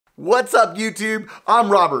What's up, YouTube?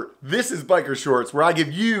 I'm Robert. This is Biker Shorts, where I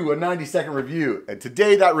give you a 90-second review. And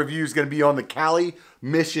today that review is going to be on the Kali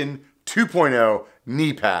Mission 2.0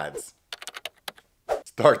 knee pads.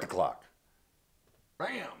 Start the clock.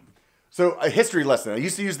 Bam! So a history lesson. I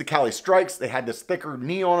used to use the Kali Strikes. They had this thicker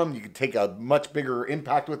knee on them. You could take a much bigger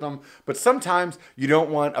impact with them. But sometimes you don't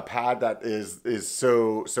want a pad that is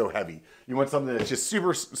so heavy. You want something that's just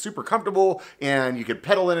super comfortable, and you can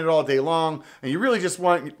pedal in it all day long. And you really just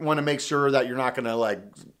want to make sure that you're not gonna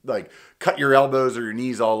like cut your elbows or your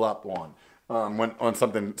knees all up on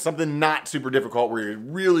something not super difficult where you're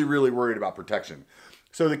really worried about protection.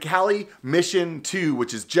 So the Kali Mission 2,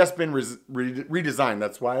 which has just been redesigned,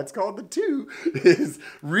 that's why it's called the 2, is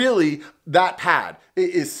really that pad. It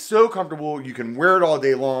is so comfortable. You can wear it all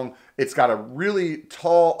day long. It's got a really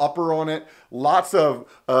tall upper on it. Lots of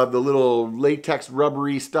the little latex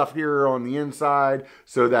rubbery stuff here on the inside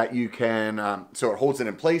so that you can, so it holds it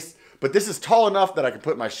in place. But this is tall enough that I can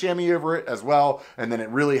put my chamois over it as well, and then it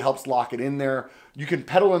really helps lock it in there. You can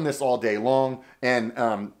pedal in this all day long and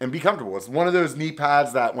be comfortable. It's one of those knee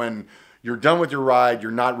pads that when you're done with your ride,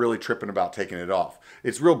 you're not really tripping about taking it off.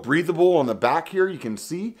 It's real breathable on the back here, you can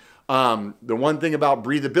see. The one thing about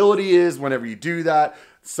breathability is whenever you do that,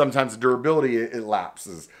 sometimes the durability, it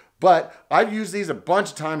lapses. But I've used these a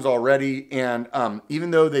bunch of times already, and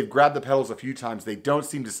even though they've grabbed the pedals a few times, they don't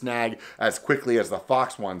seem to snag as quickly as the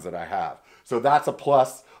Fox ones that I have. So that's a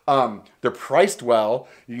plus. They're priced well.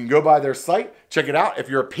 You can go by their site, check it out. If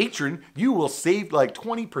you're a patron, you will save like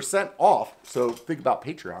 20% off. So think about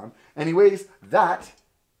Patreon. Anyways, that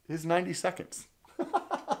is 90 seconds.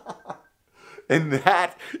 And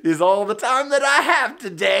that is all the time that I have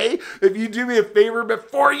today. If you do me a favor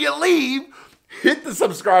before you leave, hit the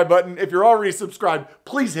subscribe button. If you're already subscribed,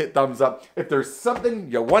 please hit thumbs up. If there's something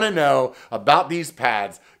you want to know about these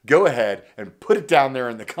pads, go ahead and put it down there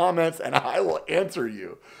in the comments and I will answer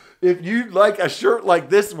you. If you'd like a shirt like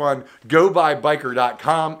this one, go by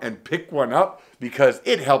biker.com and pick one up because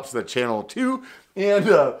it helps the channel too. And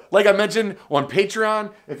like I mentioned on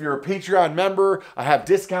Patreon, if you're a Patreon member, I have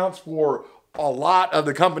discounts for a lot of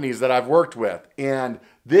the companies that I've worked with. And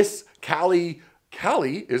this Kali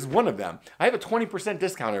is one of them. I have a 20%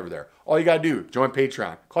 discount over there. All you gotta do, join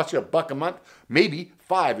Patreon. Costs you $1 a month, maybe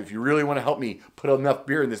 $5 if you really wanna help me put enough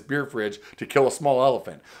beer in this beer fridge to kill a small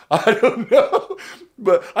elephant. I don't know,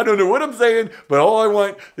 but I don't know what I'm saying, but all I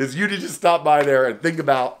want is you to just stop by there and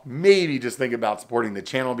maybe just think about supporting the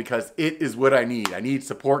channel because it is what I need. I need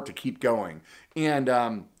support to keep going. And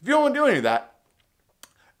if you don't wanna do any of that,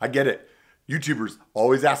 I get it. YouTubers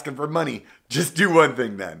always asking for money. Just do one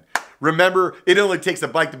thing then. Remember, it only takes a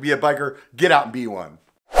bike to be a biker. Get out and be one.